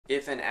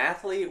If an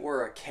athlete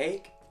were a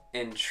cake,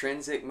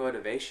 intrinsic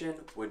motivation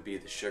would be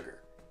the sugar.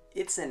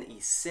 It's an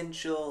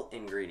essential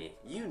ingredient.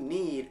 You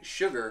need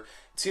sugar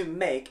to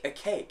make a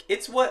cake.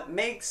 It's what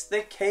makes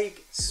the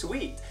cake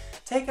sweet.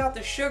 Take out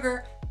the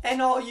sugar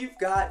and all you've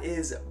got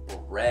is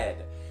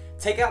bread.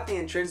 Take out the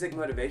intrinsic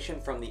motivation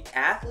from the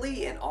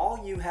athlete and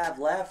all you have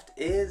left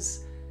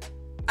is,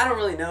 I don't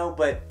really know,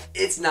 but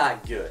it's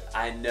not good.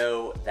 I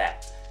know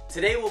that.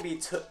 Today we'll be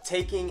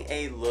taking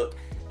a look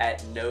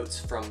at notes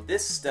from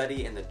this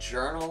study in the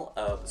Journal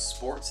of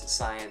Sports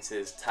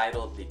Sciences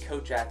titled The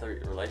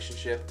Coach-Athlete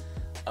Relationship,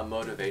 a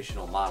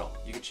Motivational Model.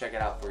 You can check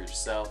it out for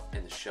yourself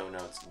in the show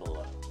notes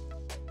below.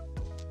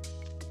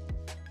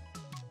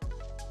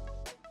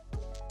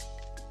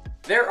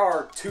 There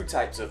are two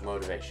types of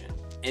motivation,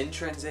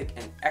 intrinsic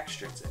and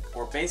extrinsic,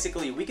 or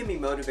basically we can be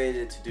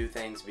motivated to do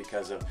things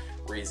because of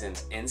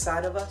reasons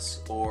inside of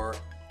us or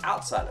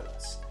outside of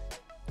us,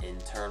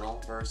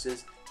 internal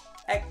versus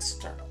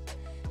external.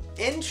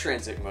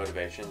 Intrinsic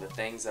motivation, the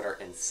things that are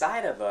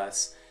inside of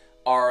us,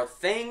 are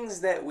things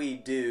that we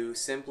do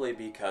simply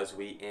because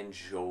we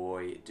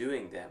enjoy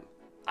doing them.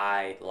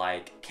 I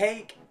like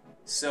cake,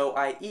 so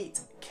I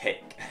eat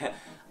cake.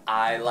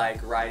 I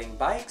like riding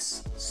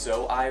bikes,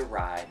 so I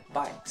ride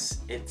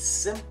bikes. It's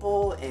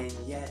simple and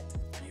yet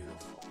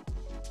beautiful.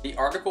 The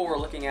article we're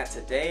looking at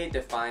today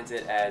defines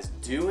it as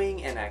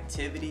doing an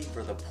activity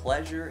for the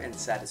pleasure and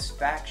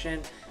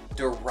satisfaction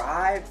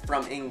derived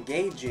from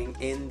engaging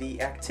in the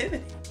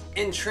activity.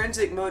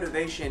 Intrinsic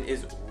motivation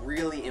is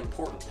really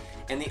important,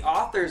 and the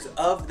authors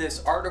of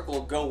this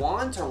article go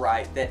on to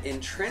write that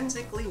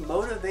intrinsically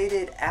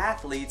motivated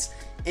athletes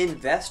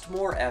invest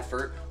more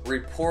effort,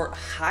 report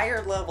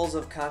higher levels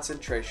of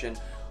concentration,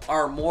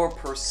 are more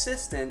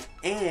persistent,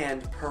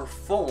 and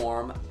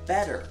perform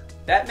better.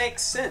 That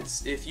makes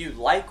sense. If you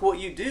like what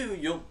you do,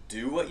 you'll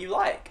do what you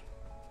like.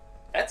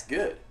 That's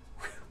good.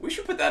 We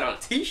should put that on a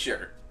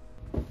t-shirt.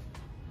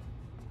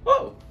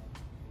 Whoa!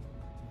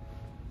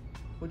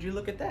 Would you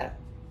look at that?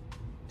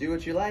 Do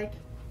what you like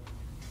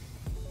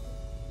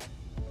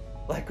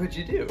what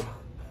you do.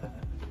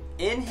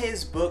 In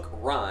his book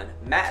Run,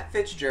 Matt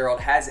Fitzgerald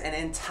has an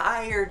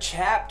entire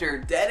chapter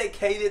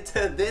dedicated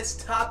to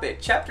this topic.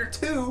 Chapter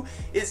 2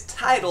 is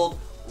titled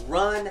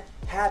Run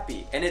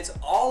Happy, and it's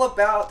all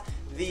about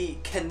the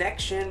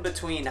connection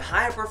between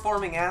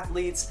high-performing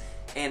athletes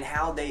and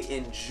how they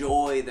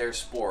enjoy their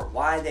sport,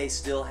 why they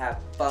still have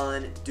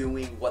fun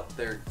doing what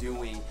they're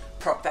doing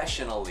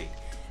professionally.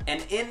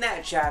 And in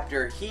that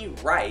chapter, he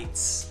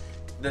writes,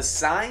 the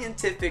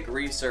scientific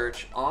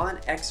research on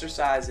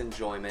exercise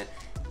enjoyment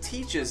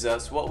teaches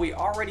us what we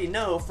already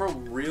know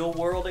from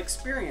real-world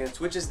experience,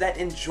 which is that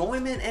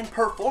enjoyment and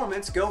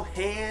performance go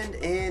hand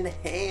in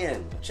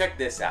hand. Check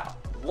this out.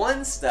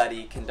 One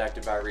study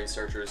conducted by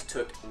researchers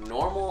took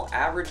normal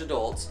average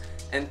adults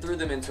and threw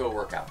them into a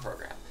workout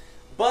program.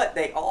 But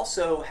they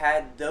also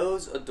had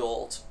those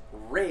adults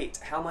rate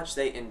how much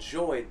they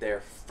enjoyed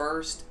their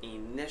first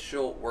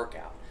initial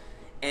workout.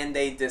 And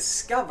they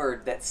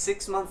discovered that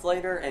 6 months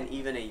later and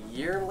even a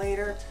year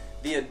later,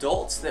 the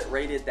adults that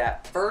rated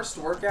that first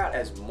workout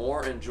as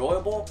more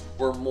enjoyable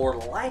were more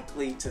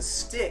likely to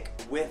stick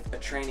with a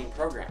training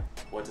program.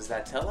 What does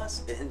that tell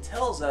us? It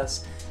tells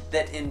us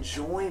that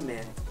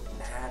enjoyment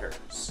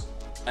matters.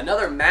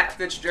 Another Matt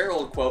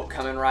Fitzgerald quote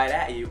coming right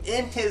at you.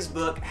 In his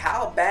book,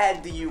 How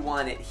Bad Do You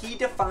Want It?, he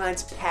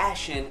defines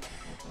passion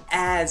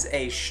as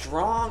a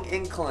strong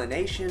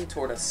inclination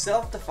toward a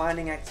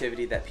self-defining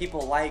activity that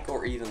people like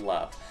or even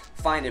love,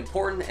 find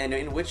important, and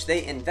in which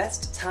they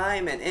invest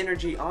time and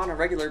energy on a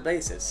regular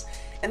basis.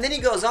 And then he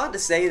goes on to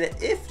say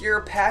that if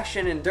your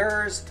passion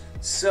endures,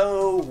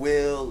 so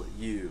will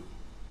you.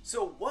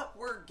 So what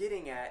we're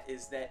getting at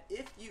is that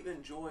if you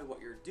enjoy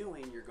what you're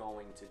doing, you're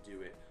going to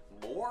do it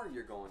more,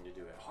 you're going to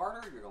do it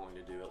harder, you're going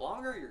to do it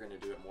longer, you're going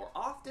to do it more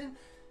often.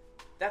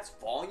 That's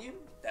volume,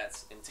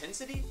 that's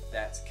intensity,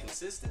 that's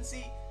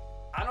consistency.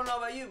 I don't know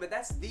about you, but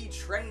that's the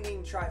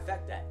training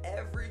trifecta.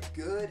 Every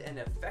good and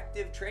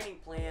effective training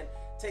plan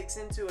takes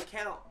into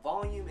account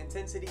volume,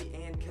 intensity,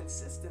 and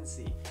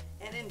consistency.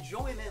 And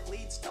enjoyment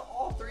leads to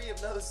all three of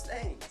those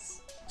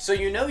things. So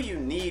you know you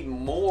need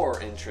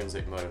more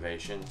intrinsic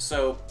motivation,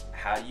 so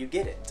how do you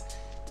get it?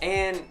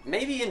 And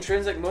maybe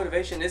intrinsic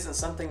motivation isn't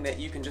something that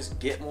you can just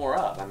get more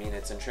of. I mean,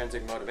 it's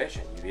intrinsic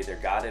motivation. You either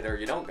got it or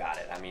you don't got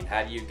it. I mean,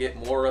 how do you get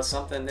more of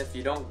something if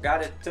you don't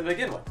got it to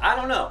begin with? I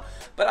don't know.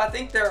 But I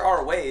think there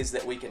are ways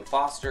that we can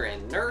foster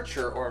and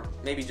nurture, or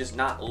maybe just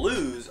not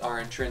lose, our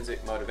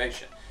intrinsic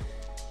motivation.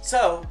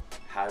 So,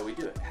 how do we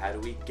do it? How do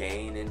we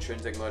gain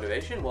intrinsic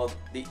motivation? Well,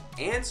 the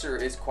answer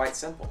is quite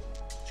simple.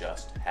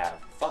 Just have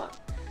fun.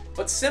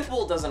 But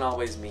simple doesn't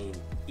always mean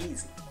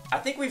easy. I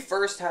think we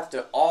first have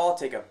to all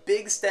take a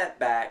big step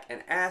back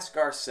and ask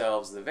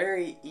ourselves the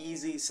very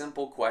easy,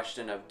 simple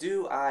question of,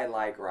 do I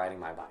like riding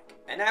my bike?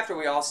 And after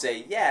we all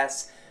say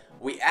yes,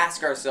 we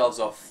ask ourselves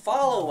a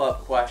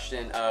follow-up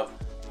question of,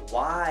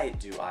 why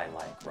do I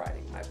like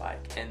riding my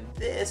bike? And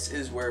this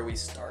is where we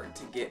start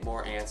to get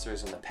more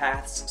answers and the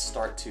paths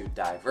start to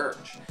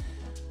diverge.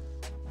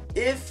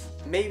 If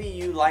maybe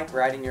you like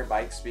riding your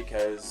bikes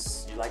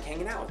because you like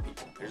hanging out with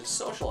people, there's a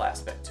social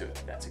aspect to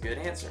it. That's a good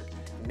answer.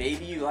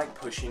 Maybe you like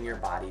pushing your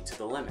body to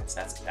the limits.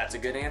 That's a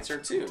good answer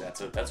too.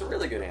 That's a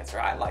really good answer.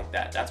 I like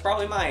that. That's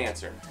probably my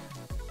answer.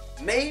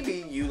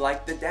 Maybe you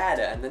like the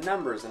data and the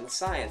numbers and the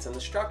science and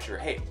the structure.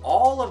 Hey,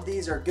 all of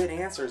these are good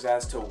answers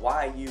as to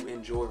why you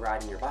enjoy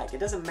riding your bike. It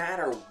doesn't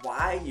matter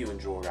why you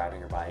enjoy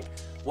riding your bike.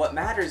 What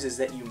matters is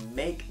that you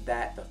make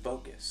that the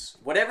focus.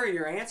 Whatever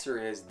your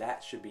answer is,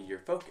 that should be your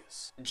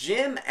focus.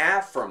 Jim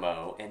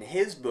Aframo, in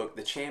his book,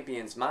 The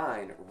Champion's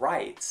Mind,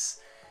 writes,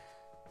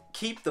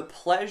 "Keep the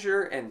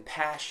pleasure and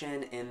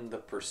passion in the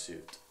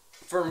pursuit."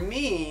 For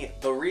me,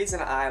 the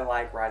reason I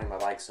like riding my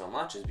bike so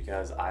much is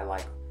because I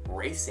like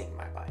racing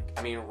my bike.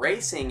 I mean,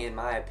 racing, in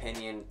my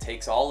opinion,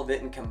 takes all of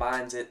it and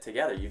combines it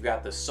together. You've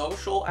got the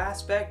social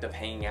aspect of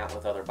hanging out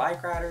with other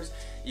bike riders.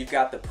 You've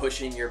got the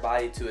pushing your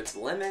body to its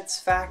limits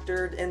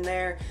factored in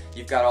there.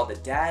 You've got all the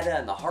data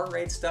and the heart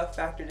rate stuff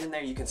factored in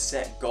there. You can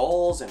set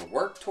goals and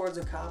work towards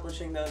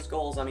accomplishing those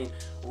goals. I mean,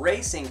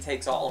 racing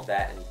takes all of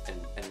that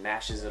and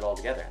mashes it all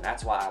together. And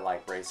that's why I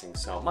like racing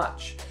so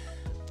much.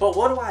 But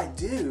what do I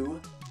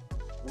do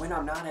when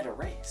I'm not at a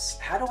race?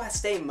 How do I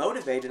stay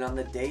motivated on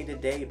the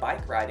day-to-day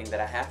bike riding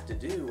that I have to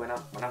do when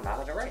I'm not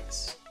at a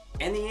race?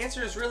 And the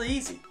answer is really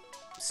easy.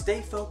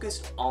 Stay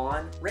focused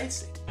on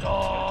racing.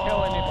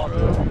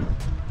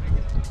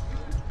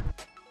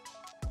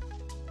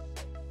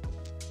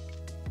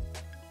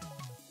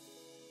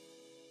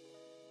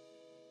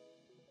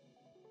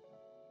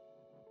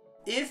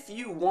 If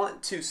you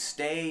want to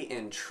stay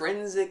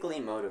intrinsically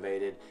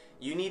motivated,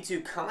 you need to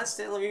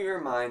constantly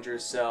remind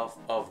yourself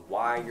of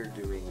why you're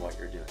doing what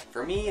you're doing.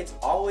 For me, it's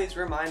always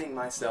reminding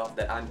myself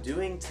that I'm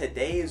doing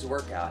today's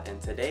workout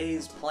and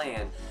today's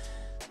plan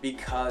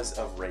because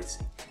of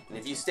racing. And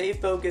if you stay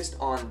focused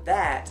on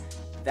that,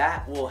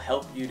 that will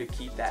help you to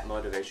keep that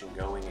motivation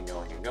going and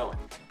going and going.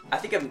 I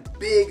think a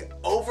big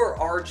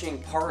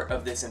overarching part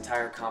of this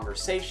entire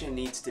conversation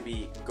needs to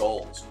be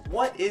goals.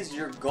 What is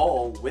your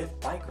goal with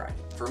bike riding?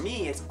 For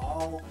me, it's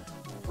all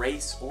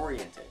race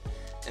oriented.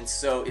 And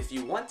so if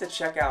you want to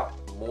check out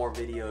more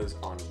videos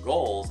on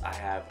goals, I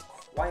have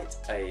quite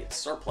a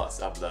surplus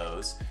of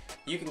those.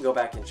 You can go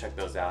back and check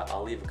those out.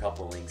 I'll leave a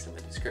couple of links in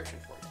the description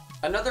for you.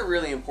 Another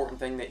really important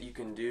thing that you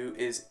can do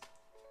is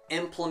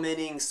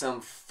implementing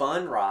some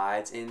fun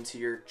rides into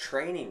your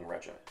training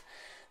regimen.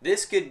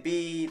 This could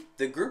be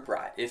the group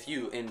ride. If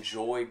you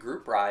enjoy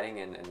group riding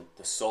and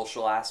the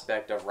social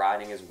aspect of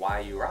riding is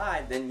why you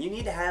ride, then you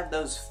need to have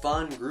those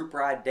fun group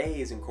ride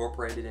days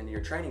incorporated into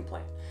your training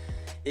plan.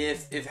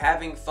 If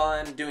having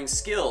fun doing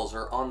skills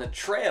or on the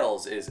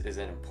trails is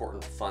an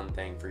important fun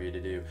thing for you to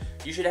do,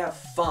 you should have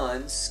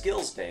fun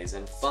skills days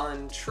and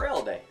fun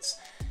trail days.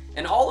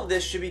 And all of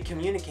this should be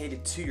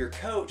communicated to your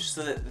coach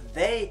so that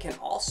they can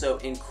also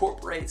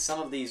incorporate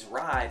some of these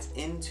rides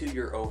into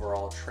your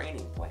overall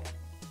training plan.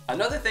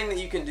 Another thing that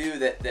you can do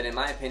that in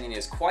my opinion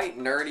is quite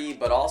nerdy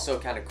but also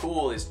kind of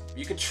cool is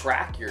you could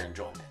track your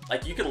enjoyment.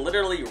 Like you could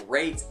literally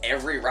rate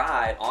every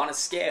ride on a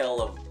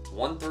scale of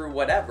 1 through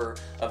whatever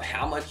of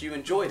how much you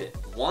enjoyed it.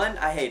 1,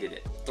 I hated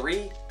it.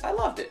 3, I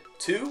loved it.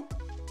 2,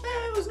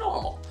 it was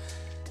normal.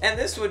 And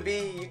this would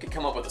be, you could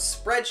come up with a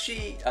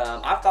spreadsheet.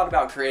 I've thought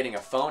about creating a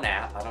phone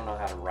app. I don't know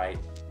how to write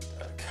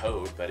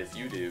code, but if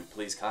you do,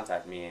 please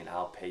contact me and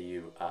I'll pay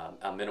you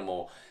a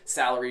minimal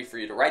salary for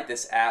you to write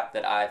this app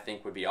that I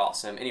think would be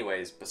awesome.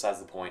 Anyways, besides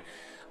the point,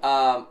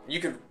 you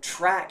could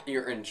track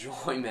your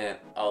enjoyment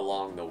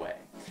along the way.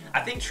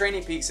 I think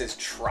Training Peaks has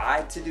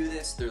tried to do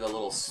this through the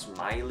little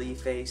smiley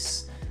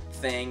face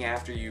thing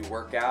after you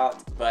work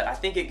out, but I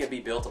think it could be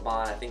built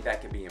upon. I think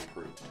that could be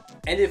improved.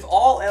 And if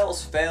all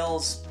else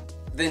fails,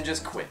 then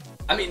just quit.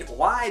 I mean,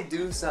 why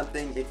do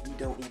something if you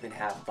don't even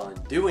have fun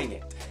doing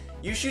it?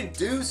 You should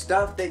do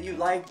stuff that you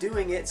like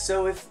doing it,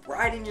 so if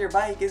riding your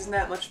bike isn't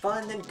that much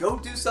fun, then go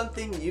do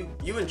something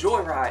you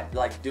enjoy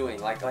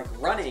doing,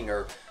 like running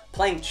or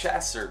playing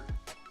chess or,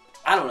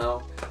 I don't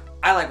know.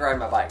 I like riding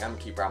my bike. I'm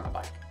gonna keep riding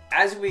my bike.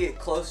 As we get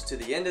close to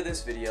the end of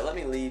this video, let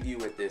me leave you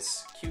with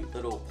this cute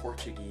little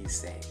Portuguese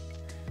saying.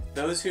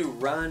 Those who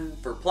run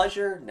for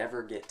pleasure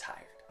never get tired.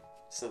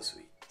 So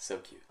sweet, so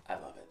cute, I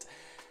love it.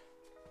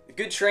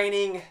 Good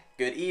training,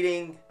 good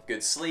eating,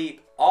 good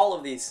sleep, all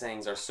of these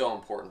things are so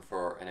important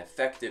for an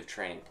effective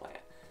training plan.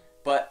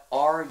 But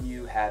are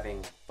you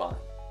having fun?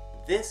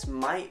 This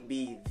might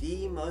be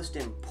the most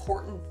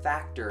important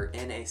factor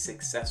in a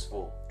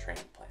successful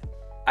training plan.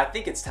 I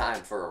think it's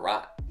time for a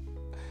ride.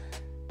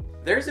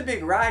 There's a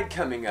big ride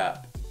coming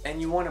up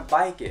and you want to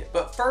bike it,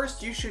 but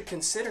first you should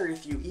consider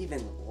if you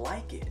even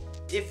like it.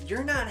 If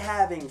you're not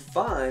having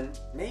fun,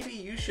 maybe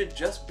you should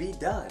just be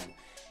done.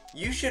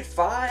 You should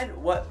find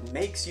what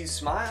makes you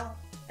smile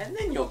and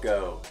then you'll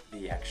go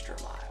the extra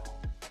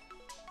mile.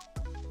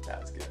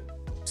 That was good.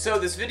 So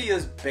this video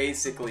is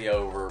basically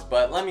over,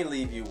 but let me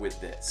leave you with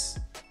this.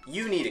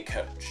 You need a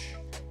coach,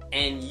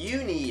 and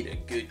you need a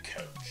good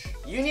coach.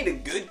 You need a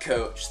good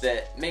coach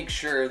that makes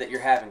sure that you're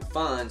having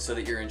fun so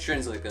that you're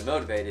intrinsically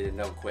motivated and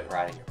don't quit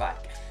riding your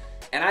bike.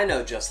 And I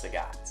know just the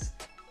guys.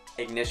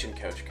 Ignition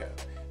Coach Co.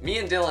 Me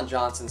and Dylan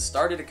Johnson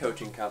started a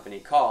coaching company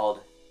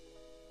called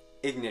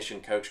Ignition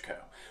Coach Co.,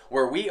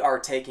 where we are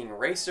taking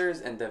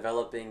racers and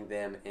developing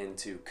them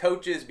into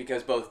coaches,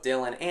 because both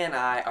Dylan and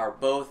I are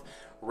both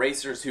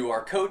racers who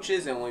are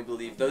coaches, and we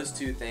believe those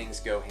two things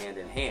go hand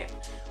in hand.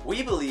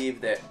 We believe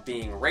that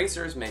being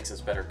racers makes us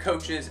better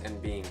coaches,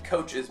 and being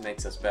coaches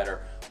makes us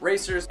better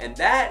racers, and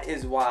that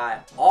is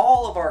why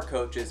all of our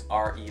coaches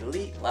are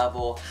elite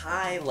level,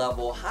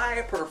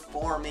 high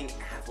performing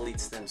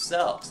athletes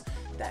themselves.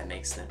 That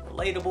makes them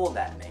relatable,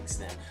 that makes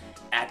them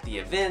at the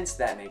events,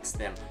 that makes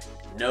them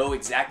know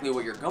exactly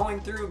what you're going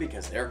through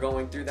because they're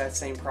going through that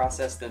same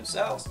process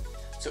themselves.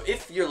 So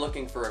if you're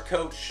looking for a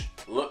coach,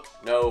 look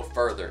no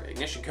further.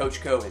 Ignition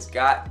Coach Co. has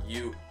got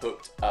you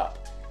hooked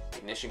up.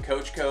 Ignition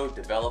Coach Co.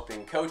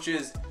 developing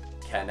coaches,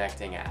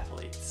 connecting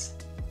athletes.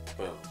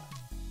 Boom.